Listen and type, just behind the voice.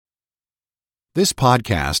This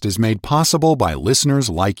podcast is made possible by listeners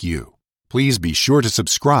like you. Please be sure to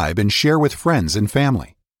subscribe and share with friends and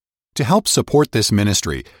family. To help support this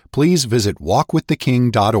ministry, please visit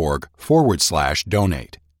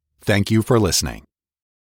walkwiththeking.org/donate. Thank you for listening.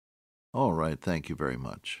 All right, thank you very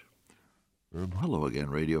much. Hello again,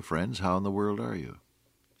 radio friends. How in the world are you?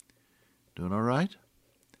 Doing all right?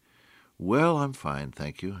 Well, I'm fine,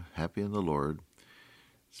 thank you. Happy in the Lord.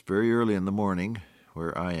 It's very early in the morning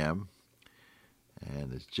where I am,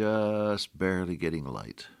 and it's just barely getting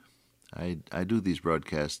light. I do these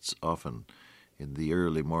broadcasts often in the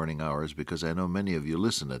early morning hours because I know many of you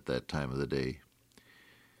listen at that time of the day.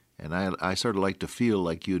 And I sort of like to feel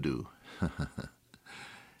like you do.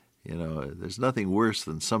 You know, there's nothing worse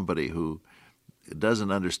than somebody who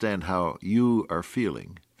doesn't understand how you are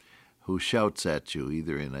feeling, who shouts at you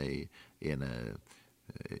either in a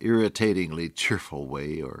irritatingly cheerful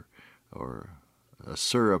way or a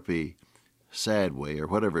syrupy, sad way, or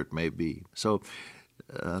whatever it may be. So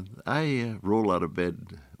I roll out of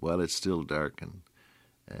bed while it's still dark and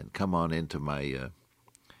come on into my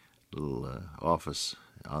little office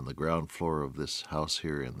on the ground floor of this house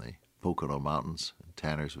here in the Pocono Mountains in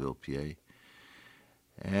Tannersville, PA.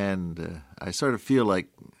 And I sort of feel like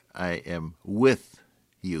I am with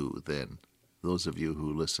you then, those of you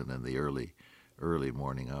who listen in the early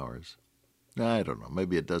morning hours. I don't know,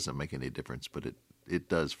 maybe it doesn't make any difference, but it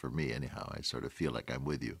does for me anyhow. I sort of feel like I'm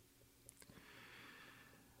with you.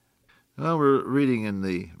 Well, we're reading in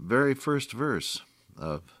the very first verse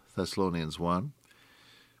of Thessalonians 1.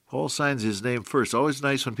 Paul signs his name first. Always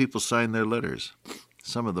nice when people sign their letters.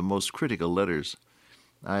 Some of the most critical letters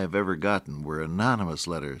I have ever gotten were anonymous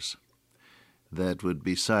letters that would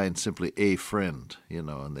be signed simply "A Friend,"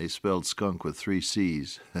 and they spelled skunk with 3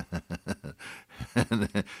 C's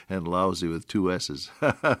and lousy with 2 S's.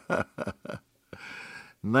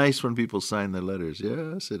 Nice when people sign their letters.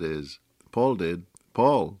 Yes, it is. Paul did.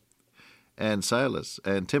 Paul and Silas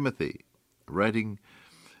and Timothy writing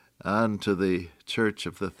unto the church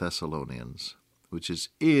of the Thessalonians, which is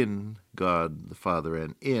in God the Father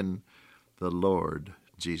and in the Lord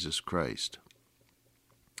Jesus Christ.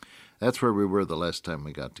 That's where we were the last time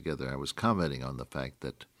we got together. I was commenting on the fact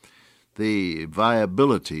that the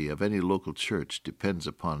viability of any local church depends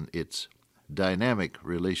upon its dynamic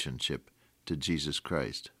relationship to Jesus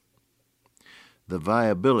Christ. The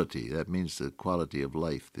viability, that means the quality of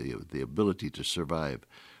life, the ability to survive.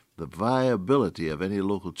 The viability of any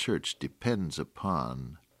local church depends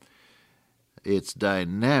upon its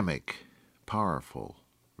dynamic, powerful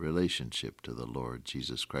relationship to the Lord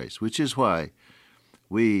Jesus Christ, which is why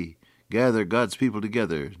we gather God's people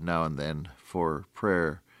together now and then for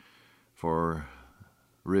prayer, for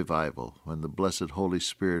revival, when the blessed Holy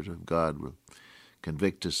Spirit of God will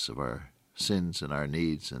convict us of our sins and our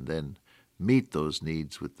needs, and then meet those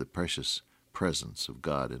needs with the precious presence of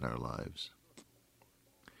God in our lives.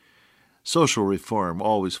 Social reform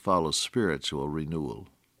always follows spiritual renewal.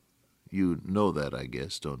 You know that, I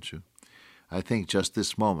guess, don't you? I think just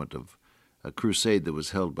this moment of a crusade that was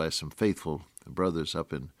held by some faithful brothers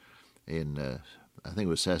up in I think it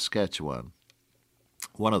was Saskatchewan,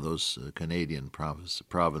 one of those Canadian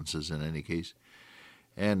provinces in any case.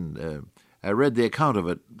 And I read the account of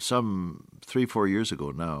it some 3-4 years ago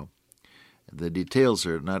now. The details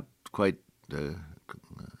are not quite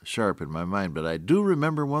sharp in my mind, but I do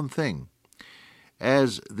remember one thing.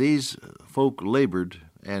 As these folk labored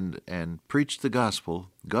and preached the gospel,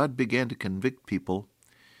 God began to convict people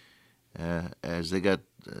as they got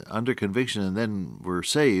under conviction and then were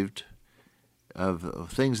saved of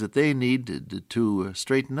things that they needed to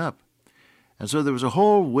straighten up. And so there was a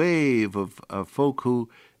whole wave of folk who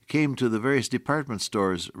came to the various department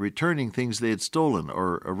stores returning things they had stolen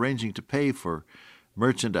or arranging to pay for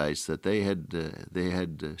merchandise that they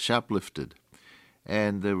had shoplifted.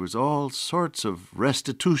 And there was all sorts of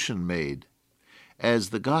restitution made as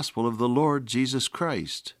the gospel of the Lord Jesus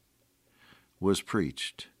Christ was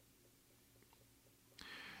preached.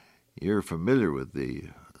 You're familiar with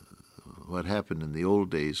what happened in the old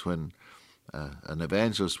days when an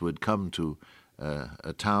evangelist would come to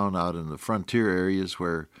a town out in the frontier areas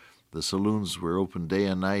where the saloons were open day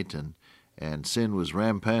and night and sin was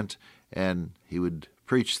rampant, and he would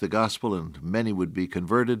preach the gospel and many would be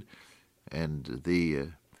converted, and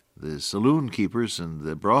the saloon keepers and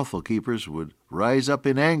the brothel keepers would rise up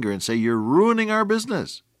in anger and say, "You're ruining our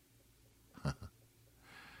business."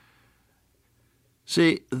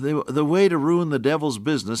 See, the way to ruin the devil's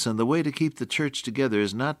business and the way to keep the church together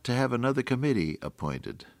is not to have another committee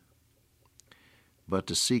appointed, but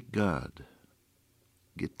to seek God.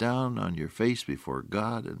 Get down on your face before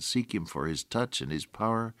God and seek Him for His touch and His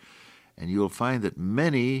power and you'll find that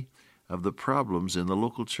many of the problems in the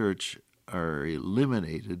local church are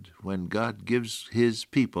eliminated when God gives his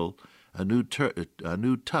people a new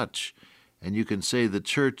touch. And you can say the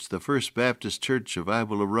church, the First Baptist Church of I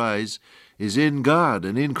Will Arise, is in God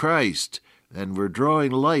and in Christ, and we're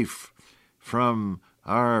drawing life from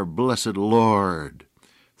our blessed Lord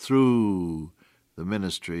through the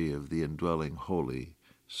ministry of the indwelling Holy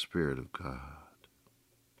Spirit of God.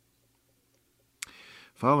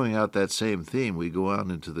 Following out that same theme, we go on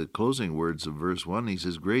into the closing words of verse 1. He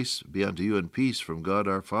says, "Grace be unto you and peace from God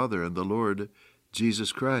our Father and the Lord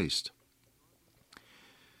Jesus Christ."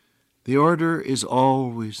 The order is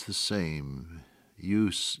always the same.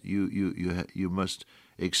 You must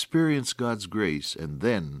experience God's grace, and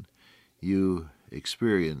then you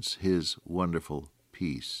experience his wonderful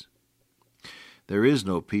peace. There is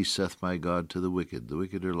no peace, saith my God, to the wicked. The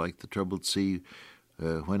wicked are like the troubled sea,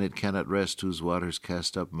 when it cannot rest, whose waters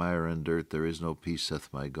cast up mire and dirt. There is no peace, saith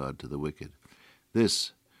my God, to the wicked.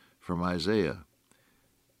 This from Isaiah.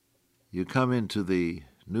 You come into the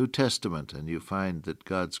New Testament and you find that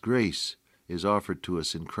God's grace is offered to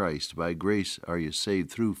us in Christ. By grace are you saved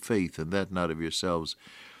through faith, and that not of yourselves.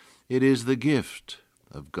 It is the gift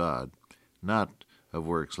of God, not of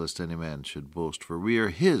works, lest any man should boast. For we are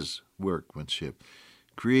his workmanship,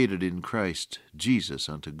 created in Christ Jesus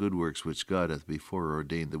unto good works, which God hath before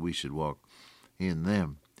ordained that we should walk in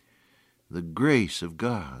them. The grace of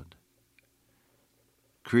God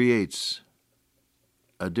creates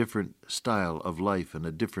a different style of life and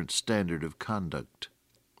a different standard of conduct,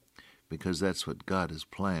 because that's what God has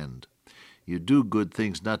planned. You do good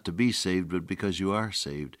things not to be saved, but because you are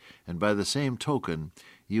saved. And by the same token,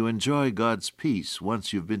 you enjoy God's peace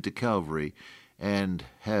once you've been to Calvary and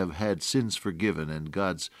have had sins forgiven and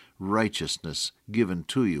God's righteousness given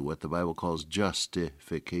to you, what the Bible calls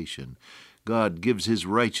justification. God gives his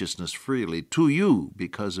righteousness freely to you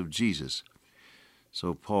because of Jesus.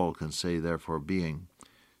 So Paul can say, therefore, being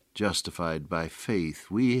justified by faith,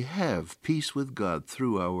 we have peace with God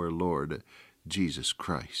through our Lord Jesus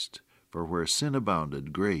Christ. For where sin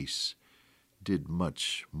abounded, grace did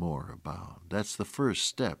much more abound. That's the first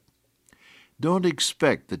step. Don't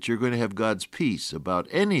expect that you're going to have God's peace about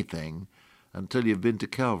anything until you've been to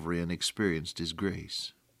Calvary and experienced his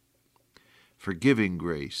grace. Forgiving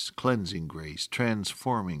grace, cleansing grace,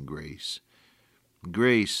 transforming grace,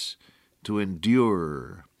 grace to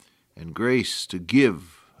endure, and grace to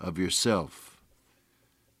give of yourself.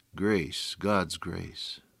 Grace, God's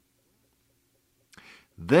grace.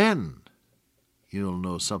 Then you'll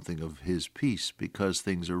know something of his peace, because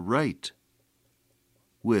things are right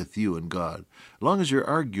with you and God. As long as you're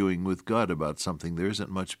arguing with God about something, there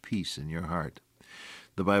isn't much peace in your heart.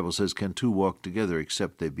 The Bible says, can two walk together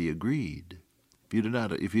except they be agreed?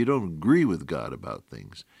 If you don't agree with God about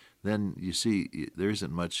things, then you see there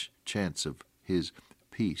isn't much chance of his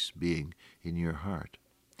peace being in your heart.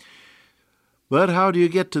 But how do you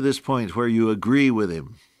get to this point where you agree with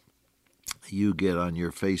him? You get on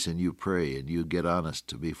your face and you pray and you get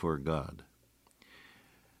honest before God.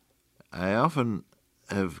 I often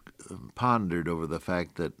have pondered over the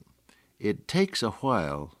fact that it takes a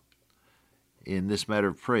while in this matter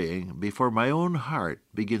of praying before my own heart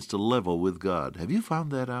begins to level with God. Have you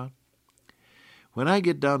found that out? When I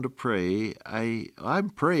get down to pray, I'm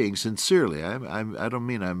praying sincerely. I don't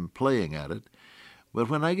mean I'm playing at it, but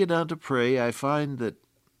when I get down to pray, I find that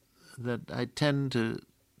I tend to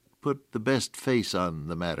put the best face on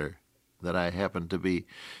the matter that I happen to be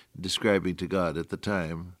describing to God at the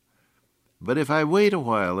time. But if I wait a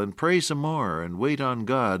while and pray some more and wait on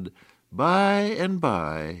God, by and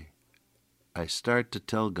by, I start to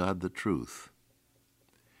tell God the truth.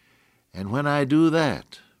 And when I do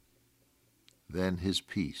that, then his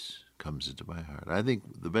peace comes into my heart. I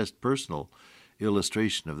think the best personal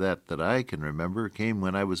illustration of that I can remember came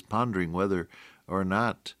when I was pondering whether or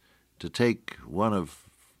not to take one of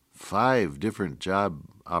 5 different job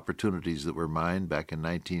opportunities that were mine back in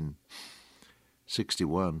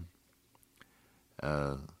 1961.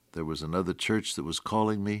 There was another church that was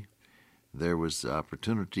calling me. There was the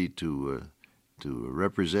opportunity to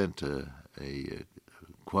represent a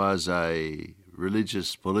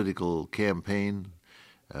quasi-religious political campaign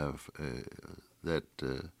that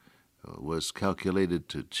was calculated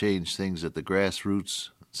to change things at the grassroots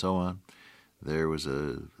and so on. There was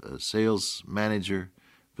a sales manager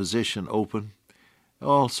position open,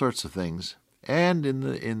 all sorts of things. And in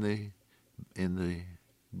the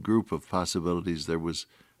group of possibilities, there was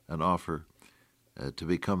an offer to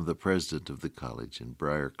become the president of the college in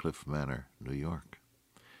Briarcliff Manor, New York.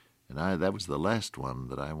 And that was the last one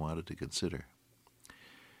that I wanted to consider.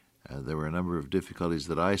 There were a number of difficulties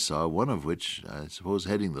that I saw, one of which, I suppose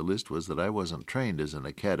heading the list, was that I wasn't trained as an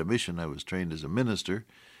academician. I was trained as a minister,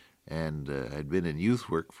 and I'd been in youth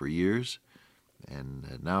work for years,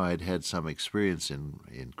 and now I'd had some experience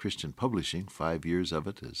in Christian publishing, 5 years of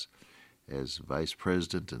it as vice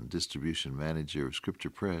president and distribution manager of Scripture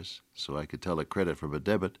Press, so I could tell a credit from a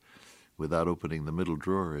debit without opening the middle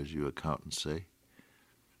drawer, as you accountants say.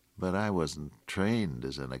 But I wasn't trained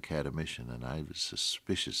as an academician, and I was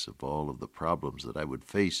suspicious of all of the problems that I would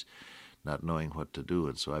face, not knowing what to do,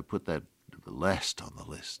 and so I put that last on the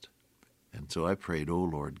list. And so I prayed, "Oh,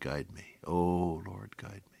 Lord, guide me. Oh, Lord,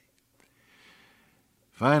 guide me."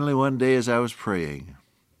 Finally, one day as I was praying,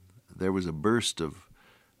 there was a burst of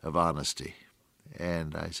honesty.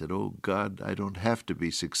 And I said, "Oh, God, I don't have to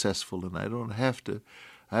be successful, and I don't have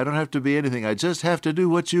to be anything. I just have to do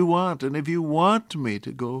what you want. And if you want me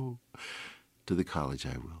to go to the college,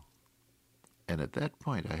 I will." And at that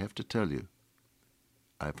point, I have to tell you,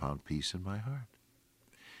 I found peace in my heart.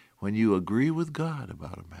 When you agree with God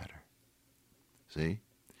about a matter, see?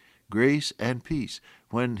 Grace and peace.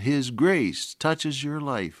 When His grace touches your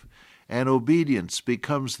life and obedience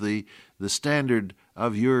becomes the standard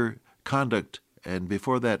of your conduct and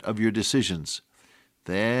before that of your decisions,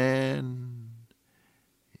 then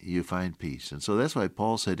you find peace. And so that's why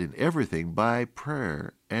Paul said, "In everything by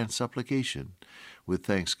prayer and supplication with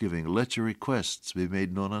thanksgiving, let your requests be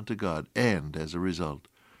made known unto God, and as a result,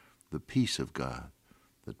 the peace of God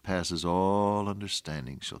that passes all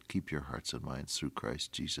understanding shall keep your hearts and minds through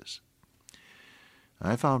Christ Jesus."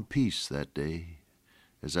 I found peace that day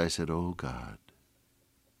as I said, "Oh God,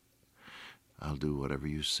 I'll do whatever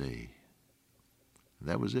you say."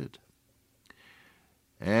 That was it.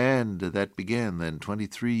 And that began then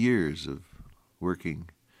 23 years of working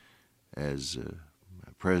as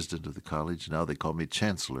president of the college. Now they call me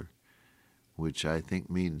chancellor, which I think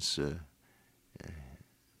means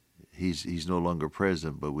he's no longer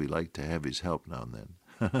president, but we like to have his help now and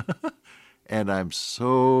then. And I'm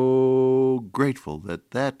so grateful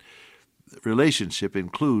that relationship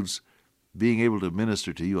includes being able to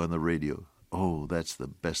minister to you on the radio. Oh, that's the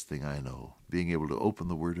best thing I know, being able to open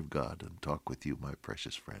the Word of God and talk with you, my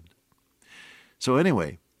precious friend. So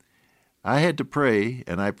anyway, I had to pray,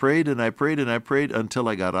 and I prayed and I prayed and I prayed until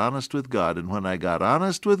I got honest with God. And when I got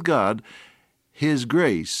honest with God, His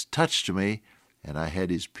grace touched me, and I had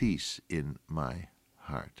His peace in my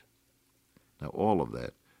heart. Now all of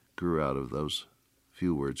that grew out of those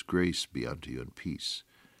few words, "Grace be unto you and peace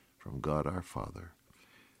from God our Father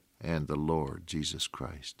and the Lord Jesus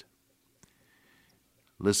Christ."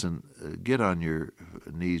 Listen, get on your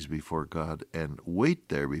knees before God and wait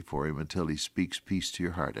there before Him until He speaks peace to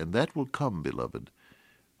your heart. And that will come, beloved,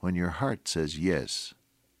 when your heart says yes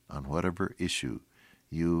on whatever issue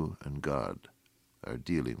you and God are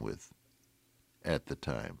dealing with at the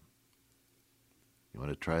time. You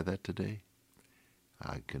want to try that today?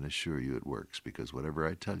 I can assure you it works, because whatever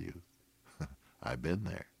I tell you, I've been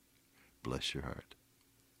there. Bless your heart.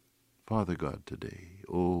 Father God, today,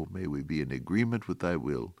 oh, may we be in agreement with Thy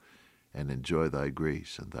will and enjoy Thy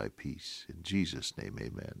grace and Thy peace. In Jesus' name,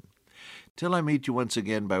 amen. Till I meet you once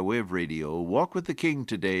again by way of radio, walk with the King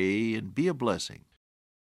today and be a blessing.